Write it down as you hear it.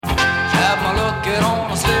it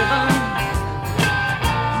on a living,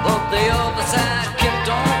 but the other side kept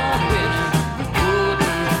on winning.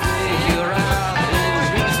 Couldn't figure out the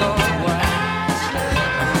reason why.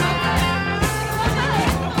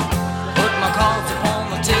 Put my cards upon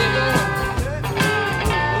the table.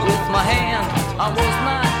 With my hand, I was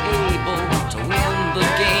not able to win the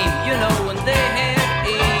game. You know, when they had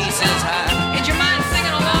aces high. Ain't you mind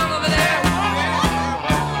singing along over there?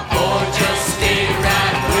 Or just stay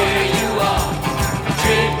right where you are.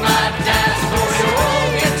 Trade my dice for your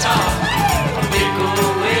old guitar. Make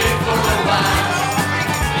away for a while.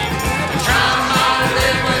 Try my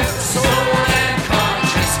rhythm, soul and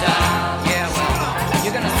country style. Yeah, well,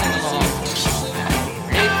 you're gonna sing along.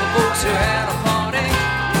 Eight for folks who had a party,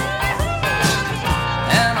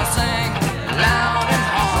 and I sang loud and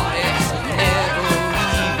hearty. Never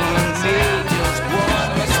even made just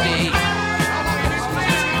one mistake.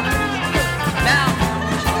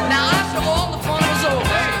 Now after all the fun was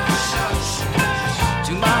over,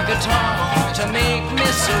 to my guitar to make me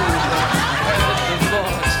so